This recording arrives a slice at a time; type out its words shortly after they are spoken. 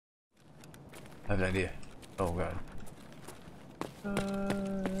I have an idea. Oh god.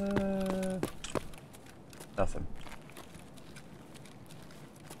 Nothing.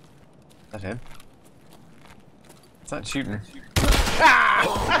 Is that him? It's not shooting.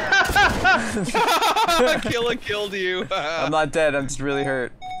 Killa killed you. I'm not dead, I'm just really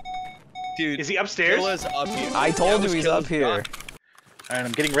hurt. Dude, is he upstairs? Killa's up here. I told you he's up here. Alright,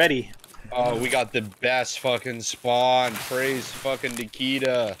 I'm getting ready. Oh, we got the best fucking spawn. Praise fucking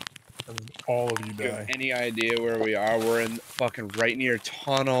Nikita. All of you Do you die. have any idea where we are? We're in fucking right near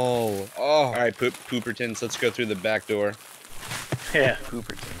tunnel. Oh, all right, Poopertons, let's go through the back door. Yeah.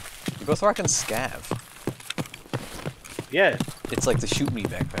 Pooperton. You're both rocking scav. Yeah. It's like the shoot me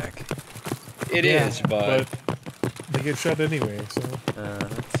backpack. It is, but they get shot anyway, so.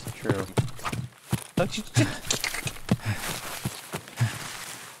 That's true. Don't you?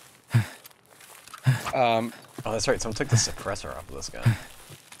 Oh, that's right. Someone took the suppressor off of this gun.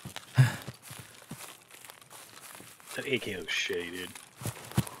 That AK looks shitty, dude.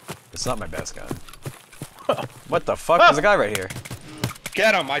 It's not my best gun. What the fuck? There's a guy right here.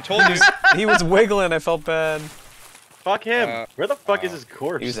 get him! I told you. He was wiggling. I felt bad. Fuck him. Where the fuck is his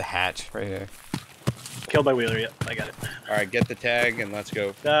corpse? He was a hatch right here. Killed by Wheeler. Yep, I got it. All right, get the tag and let's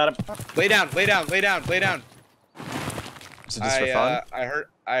go. Got him. Lay down, lay down, lay down, lay down. Is it just for fun?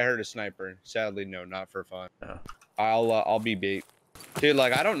 I heard a sniper. Sadly, no, not for fun. Oh. I'll be bait. Dude,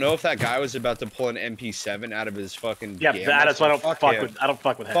 like I don't know if that guy was about to pull an MP7 out of his fucking. Yeah, that's why I don't fuck him. with. I don't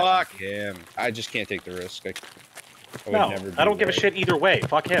fuck with him. Fuck him. I just can't take the risk. I would No, never I don't give a right. shit either way.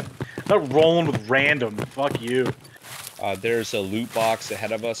 Fuck him. I'm not rolling with random. Fuck you. There's a loot box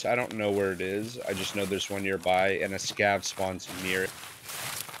ahead of us. I don't know where it is. I just know there's one nearby, and a scav spawns near it.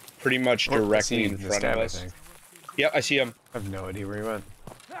 Pretty much directly in front of us. Yep, I see him. I have no idea where he went.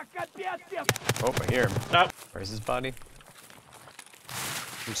 Oh, I hear him. Oh. Where's his body?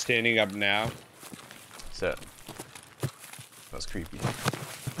 I'm standing up now. So, that was creepy.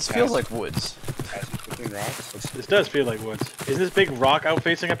 This feels like woods. Between rocks. This does feel like woods. Is this big rock out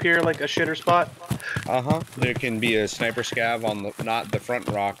facing up here like a shitter spot? There can be a sniper scav on the not the front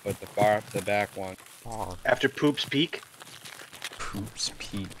rock, but the back one. Oh, After Poop's Peak? Poop's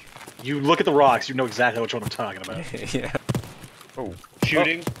Peak. You look at the rocks, you know exactly which one I'm talking about. Yeah. Oh.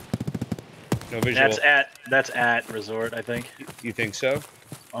 Shooting. No visual. That's at Resort, I think. You think so?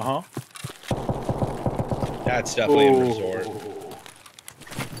 Uh-huh. That's definitely in Resort.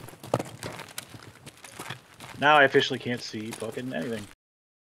 Now I officially can't see fucking anything.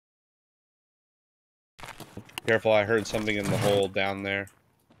 Careful, I heard something in the hole down there.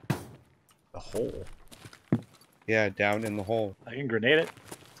 The hole. Yeah, down in the hole. I can grenade it.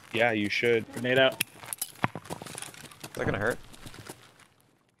 Yeah, you should. Grenade out. Is that gonna hurt?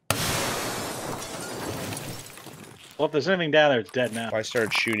 Well, if there's anything down there, it's dead now. If I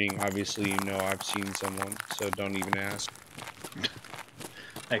start shooting, obviously you know I've seen someone, so don't even ask.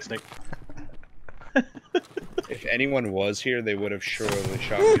 Thanks, Nick. If anyone was here, they would have surely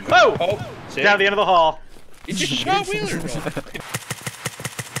shot me. Oh! See? Down the end of the hall. You just shot Wheeler.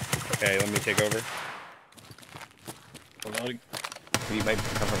 Okay, let me take over. Reloading. He might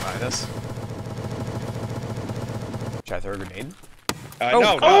come from behind us. Should I throw a grenade?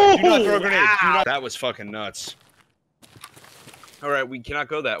 No, Oh! do not throw a grenade. Do Ow! not. That was fucking nuts. Alright, we cannot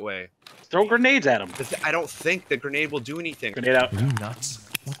go that way. Throw grenades at him. I don't think the grenade will do anything. Grenade out. Are you nuts?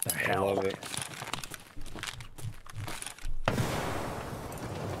 What the I hell? love it.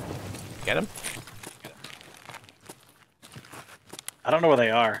 Get him? I don't know where they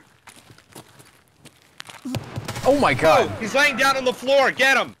are. Oh my god! Oh, he's laying down on the floor.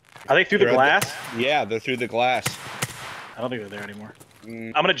 Get him. Are they through the They're at glass? Yeah, they're through the glass. I don't think they're there anymore.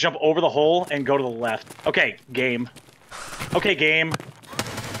 I'm gonna jump over the hole and go to the left. Okay, game. Okay, game.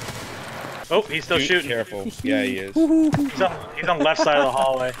 Oh, he's still shooting. Careful. Yeah, he is. He's on the left side of the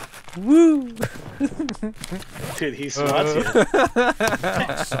hallway. Woo! Dude, he swats you.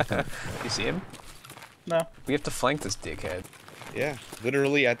 You see him? No. We have to flank this dickhead. Yeah,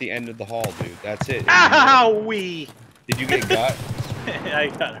 literally at the end of the hall, dude. That's it. Owie! Did you get got? I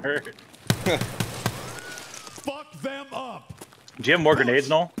got hurt. Fuck them up! Do you have more grenades,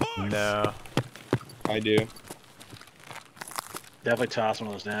 Noel? No. I do. Definitely toss one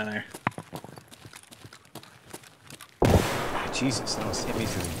of those down there. Jesus, that almost hit me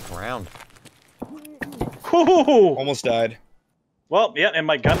through the ground. Whoo! Almost died. Well, yeah, and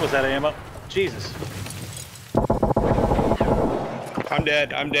my gun was out of ammo. Jesus. I'm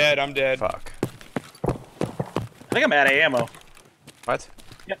dead. I'm dead. I'm dead. Fuck. I think I'm out of ammo. What?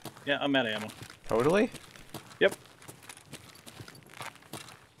 Yep. Yeah, I'm out of ammo. Totally? Yep.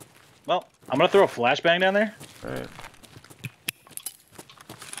 Well, I'm gonna throw a flashbang down there. Alright.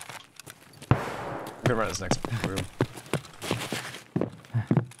 could run this next room.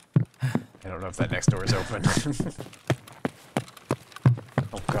 I don't know if that next door is open.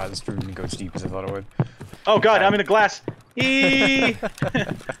 Oh god, this room didn't go as deep as I thought it would. Oh god, I'm in the glass. Eee!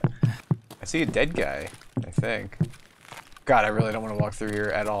 I see a dead guy, I think. God, I really don't want to walk through here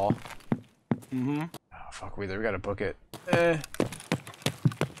at all. Mm-hmm. Oh, fuck, we gotta book it. I'm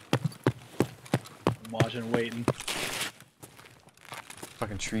watching, waiting.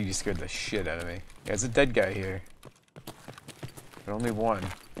 Fucking tree just scared the shit out of me. Yeah, there's a dead guy here. But only one.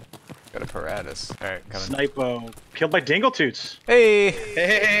 Got a paratus. Alright, coming. Snipo. Killed by Dingletoots. Hey!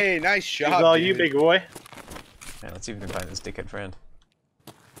 Hey, nice shot. It's all dude. you, big boy. Yeah, let's see if we can find this dickhead friend.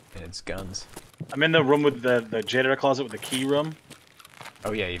 And it's guns. I'm in the room with the janitor closet with the key room.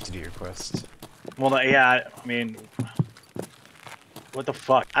 Oh yeah, you have to do your quest. Well, yeah, I mean... What the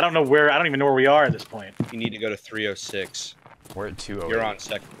fuck? I don't know where, I don't even know where we are at this point. You need to go to 306. We're at 208. You're on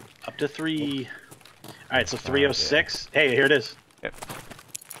second. Up to 3... Alright, so 306. Yeah. Hey, here it is. Yep.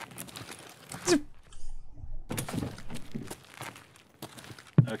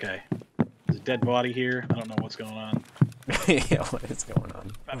 Okay. There's a dead body here. I don't know what's going on. Yeah, what is going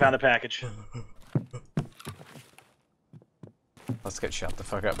on? I found the package. Let's get shot the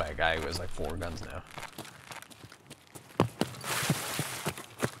fuck up by a guy who has like 4 guns now.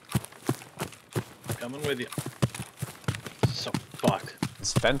 Coming with you. So fucked.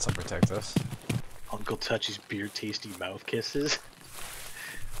 This fence will protect us. Uncle Touchy's beer tasty mouth kisses.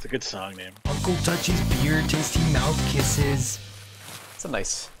 It's a good song name. Uncle Touchy's beer tasty mouth kisses. It's a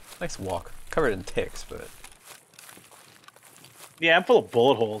nice walk. Covered in ticks, but... Yeah, I'm full of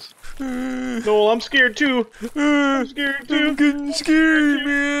bullet holes. No, I'm scared too. I'm scared too. I'm getting scared,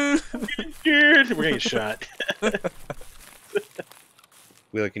 man. I'm getting scared. We're gonna get shot.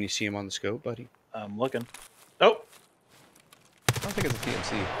 Wheeler, can you see him on the scope, buddy? I'm looking. Oh! I don't think it's a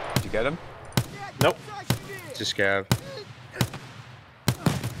PMC. Did you get him? Nope. It's a scav.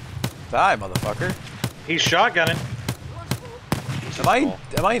 Die, motherfucker. He's shotgunning.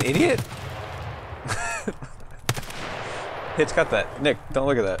 Am I an idiot? Hitch, cut that. Nick, don't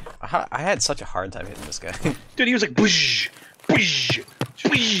look at that. I had such a hard time hitting this guy. Dude, he was like, boosh, boosh,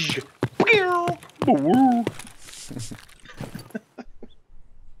 boosh, boosh.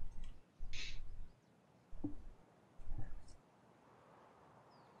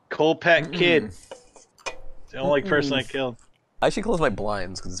 Colpack Kid. It's the only person I killed. I should close my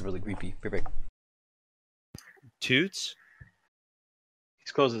blinds because it's really creepy. Perfect. Toots?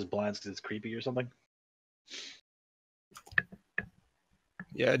 He's closing his blinds because it's creepy or something.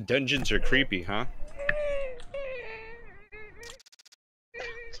 Yeah, dungeons are creepy, huh?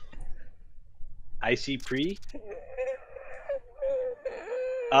 Icy Pre?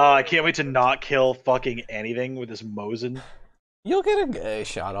 Oh, I can't wait to not kill fucking anything with this Mosin. You'll get a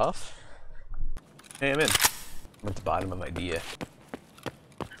shot off. Hey, I'm in. I'm at the bottom of my dia.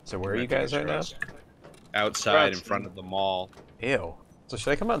 So where are you guys right now? Outside in front of the mall. Ew. So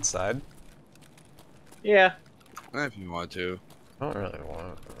should I come outside? Yeah. If you want to. I don't really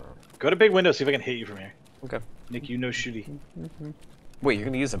want to. Go to big window, see if I can hit you from here. Okay. Nick, you know shooty. Wait, you're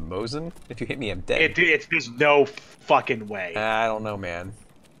gonna use a Mosin? If you hit me, I'm dead. There's no fucking way. I don't know, man.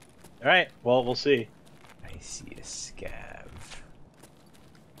 Alright, well, we'll see. I see a scav.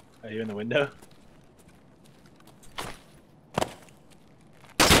 Are you in the window?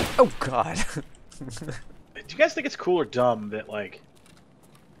 Oh, God. Do you guys think it's cool or dumb that, like,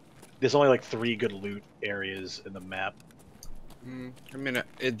 there's only, like, 3 good loot areas in the map? I mean,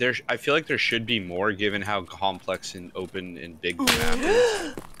 I feel like there should be more given how complex and open and big the map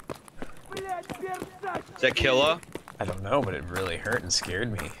is. Is that Killa? I don't know, but it really hurt and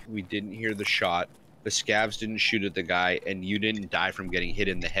scared me. We didn't hear the shot. The scavs didn't shoot at the guy, and you didn't die from getting hit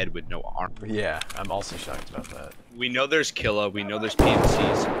in the head with no armor. Yeah, I'm also shocked about that. We know there's Killa. We know there's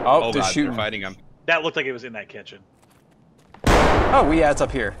PMCs. Oh, they're God, shooting. they're fighting him. That looked like it was in that kitchen. Oh, yeah, it's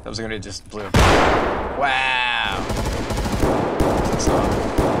up here. That was gonna just blew. Wow.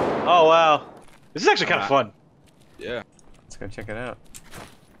 Oh, wow. This is actually kind of fun. Yeah. Let's go check it out.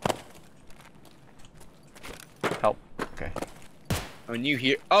 Help. Okay. When you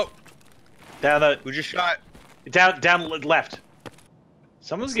hear... Oh! Down the... Who just shot? Down left.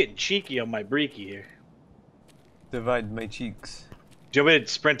 Someone's getting cheeky on my breaky here. Divide my cheeks. Do you want me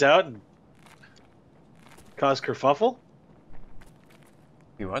to sprint out and cause kerfuffle?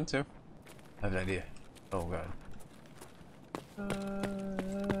 You want to? I have an idea. Oh, God.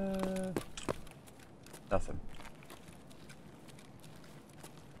 Nothing.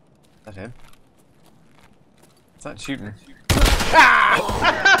 Is that him? It's not shooting.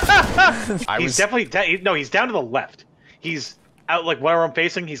 He's definitely no. He's down to the left. He's out like where I'm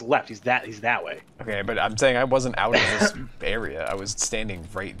facing, he's left. He's that way. Okay, but I'm saying I wasn't out of this area. I was standing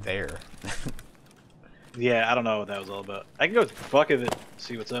right there. Yeah, I don't know what that was all about. I can go fuck it,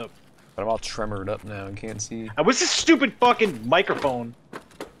 see what's up. But I'm all tremored up now and can't see. And what's this stupid fucking microphone?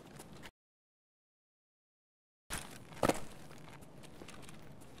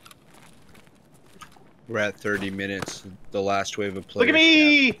 We're at 30 minutes. The last wave of players. Look at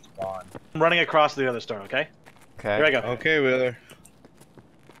me! I'm running across the other star, okay? Okay. Here I go. Okay, Wheeler.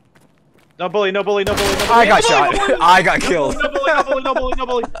 No bully, no bully, no bully, no bully. I got no shot. bully, no bully, I got killed. No bully, no bully, no bully, no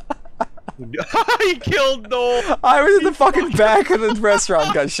bully. He killed Noel. I was in the fucking back of the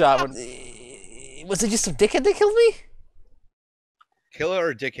restaurant, got shot. Was it just some dickhead that killed me? Killer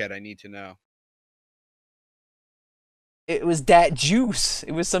or dickhead? I need to know. It was that juice.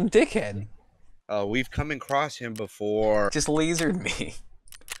 It was some dickhead. We've come across him before. Just lasered me.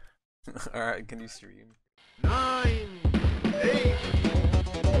 Alright, can you stream? 9, 8.